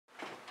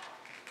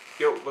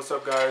Yo, what's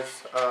up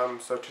guys?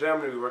 So today I'm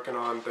going to be working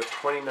on the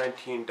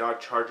 2019 Dodge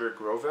Charger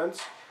grow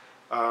vents.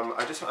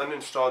 I just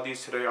uninstalled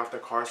these today off the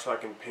car so I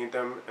can paint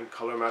them and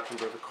color match them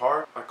with the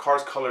car. My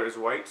car's color is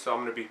white, so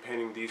I'm going to be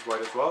painting these white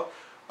as well.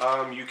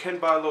 You can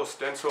buy a little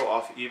stencil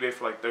off eBay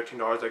for like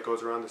 $13 that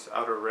goes around this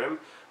outer rim,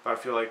 but I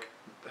feel like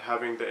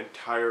having the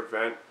entire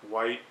vent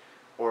white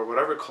or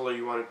whatever color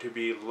you want it to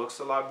be looks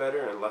a lot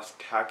better and less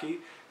tacky.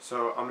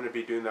 So I'm going to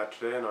be doing that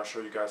today, and I'll show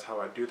you guys how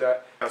I do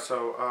that.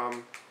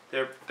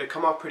 They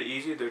come off pretty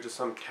easy. There's just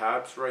some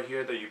tabs right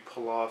here that you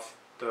pull off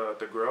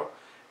the grill,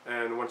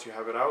 and once you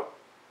have it out,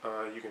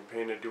 you can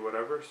paint it, do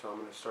whatever. So I'm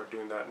going to start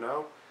doing that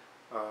now.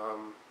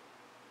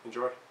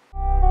 Enjoy.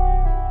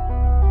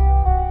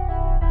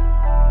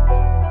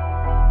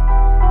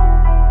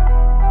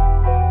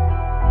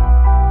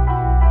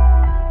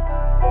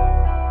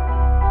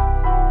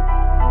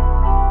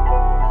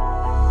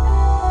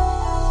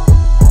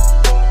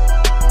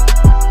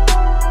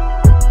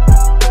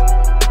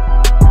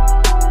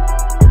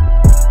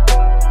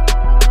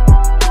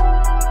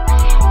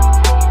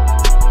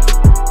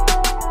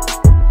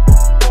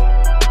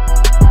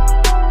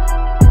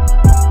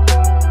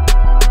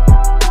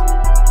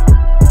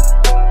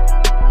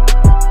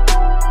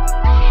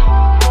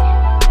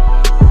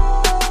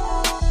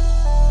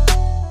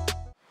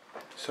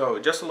 So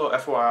just a little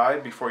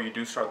FYI before you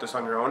do start this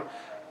on your own.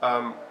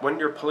 When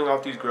you're pulling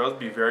off these grills,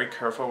 be very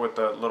careful with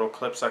the little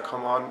clips that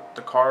come on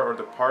the car or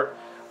the part.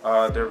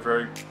 They're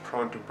very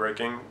prone to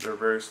breaking. They're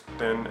very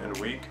thin and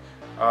weak.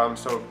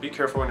 So be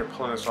careful when you're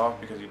pulling this off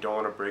because you don't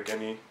want to break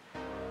any.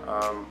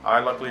 I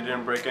luckily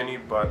didn't break any,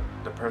 but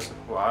the person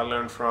who I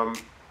learned from,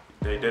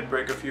 they did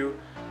break a few.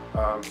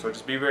 So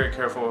just be very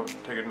careful,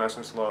 take it nice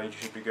and slow, and you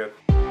should be good.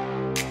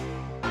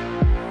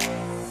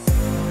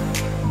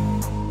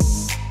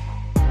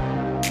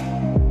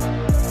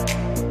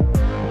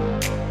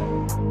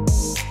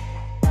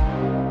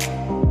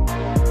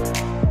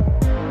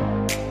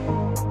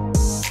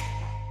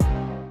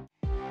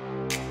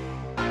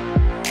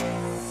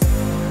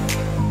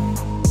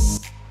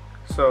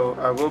 So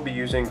I will be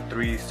using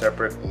 3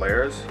 separate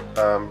layers.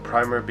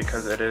 Primer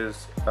because it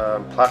is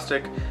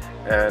plastic,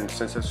 and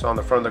since it's on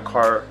the front of the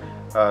car,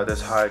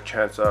 there's high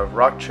chance of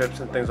rock chips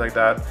and things like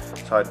that.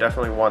 So I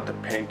definitely want the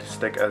paint to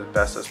stick as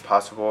best as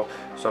possible.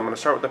 So I'm going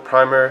to start with the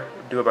primer,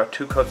 do about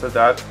 2 coats of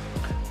that.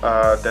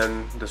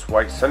 Then this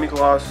white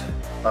semi-gloss.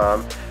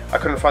 I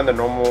couldn't find the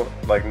normal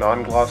like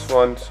non-gloss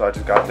one, so I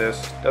just got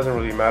this. Doesn't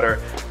really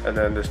matter. And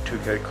then this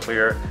 2K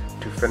clear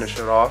to finish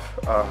it off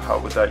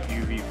with that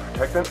UV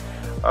protectant.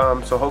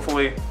 So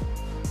hopefully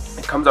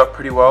it comes out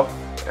pretty well,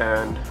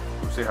 and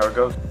we'll see how it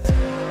goes.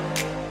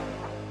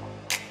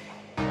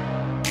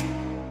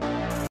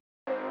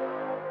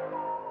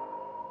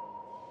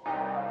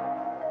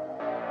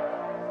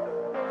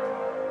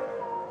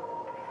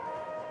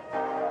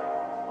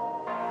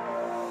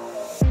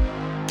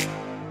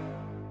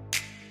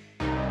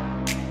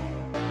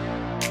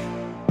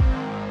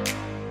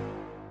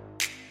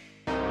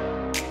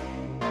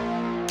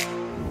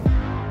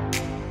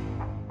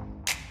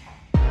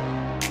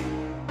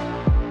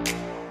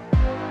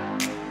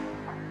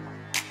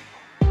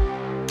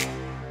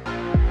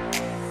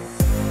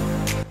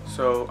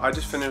 So I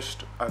just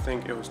finished, I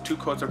think it was 2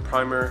 coats of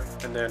primer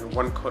and then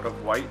 1 coat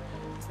of white,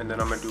 and then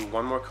I'm going to do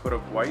 1 more coat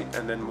of white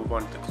and then move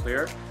on to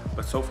clear.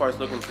 But so far it's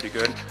looking pretty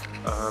good.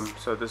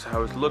 So this is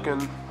how it's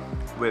looking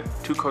with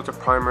 2 coats of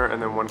primer and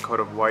then 1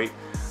 coat of white.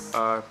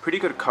 Pretty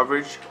good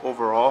coverage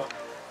overall.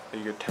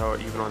 You can tell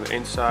even on the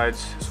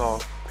insides it's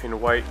all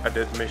painted white. I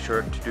did make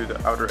sure to do the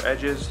outer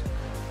edges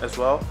as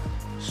well.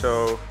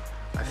 So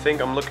I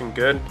think I'm looking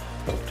good.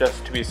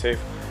 Just to be safe,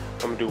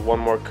 I'm going to do 1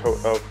 more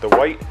coat of the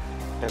white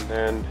and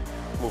then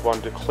move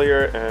on to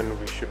clear, and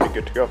we should be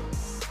good to go.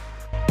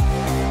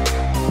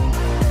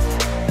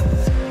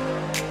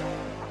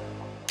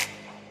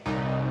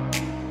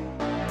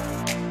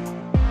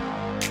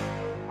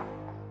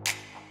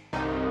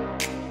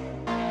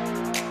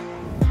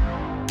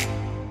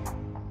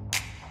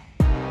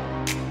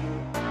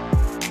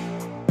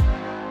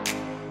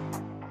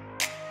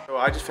 So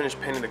I just finished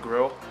painting the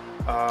grill.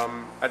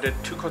 I did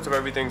 2 coats of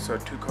everything, so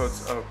 2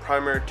 coats of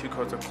primer, 2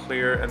 coats of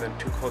clear, and then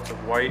 2 coats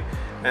of white,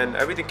 and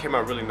everything came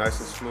out really nice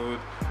and smooth,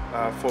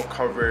 full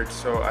coverage.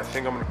 So I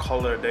think I'm going to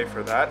call it a day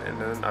for that, and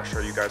then I'll show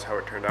you guys how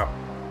it turned out.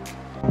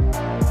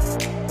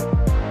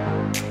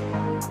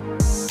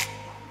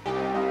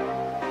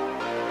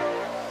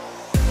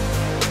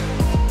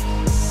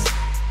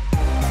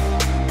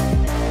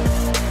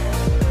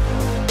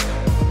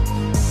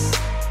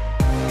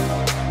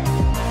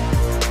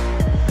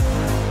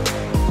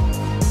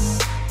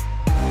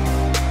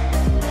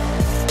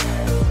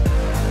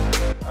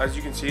 As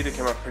you can see, they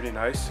came out pretty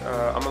nice.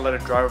 I'm gonna let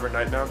it dry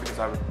overnight now because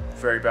I have a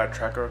very bad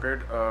track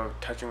record of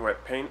touching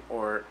wet paint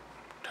or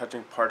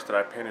touching parts that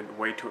I painted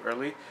way too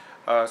early.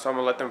 So I'm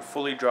gonna let them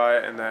fully dry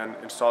and then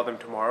install them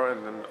tomorrow,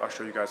 and then I'll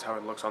show you guys how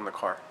it looks on the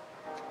car.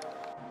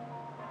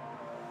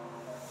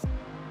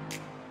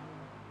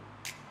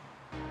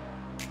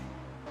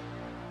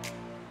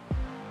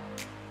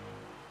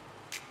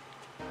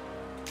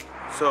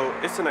 So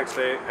it's the next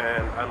day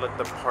and I let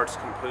the parts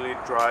completely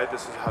dry.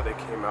 This is how they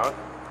came out.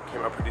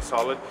 Came out pretty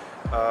solid.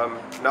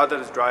 Now that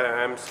it's dry,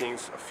 I am seeing a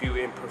few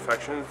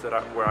imperfections that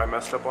where I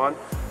messed up on,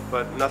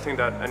 but nothing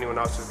that anyone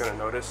else is going to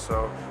notice.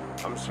 So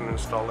I'm just going to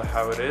install it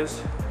how it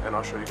is, and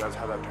I'll show you guys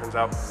how that turns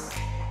out.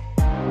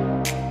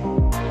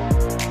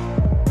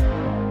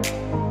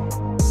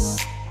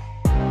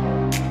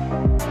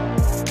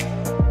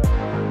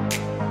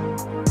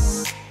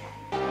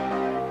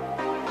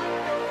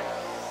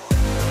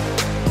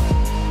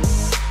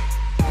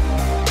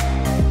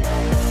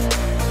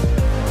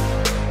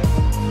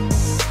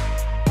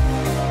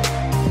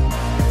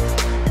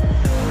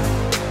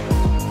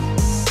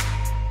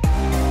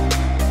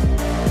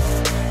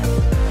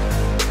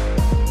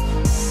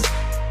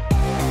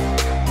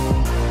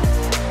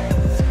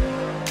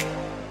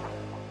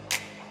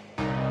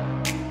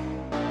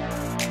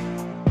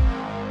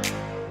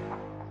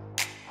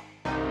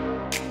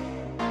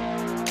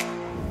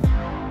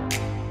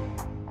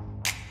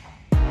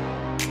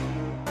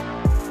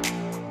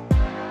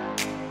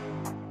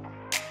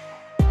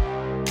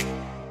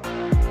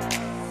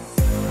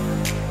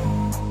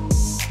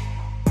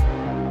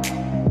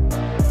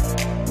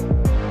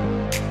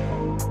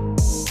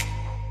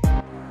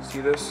 See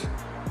this?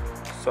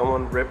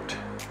 Someone ripped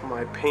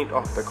my paint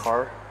off the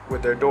car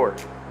with their door.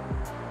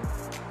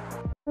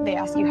 They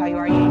ask you how you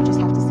are, you just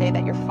have to say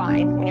that you're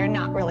fine when you're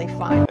not really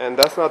fine. And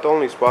that's not the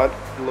only spot.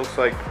 It looks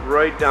like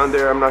right down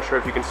there, I'm not sure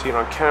if you can see it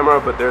on camera,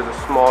 but there's a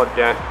small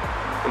dent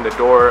in the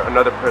door.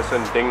 Another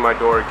person dinged my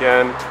door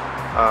again.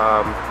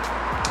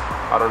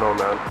 I don't know,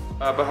 man.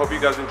 But hope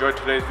you guys enjoyed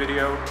today's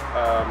video.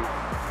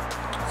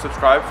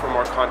 Subscribe for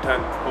more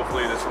content.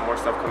 Hopefully there's some more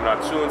stuff coming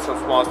out soon, some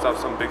small stuff,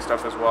 some big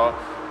stuff as well.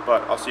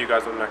 But I'll see you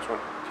guys on the next one.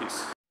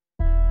 Peace.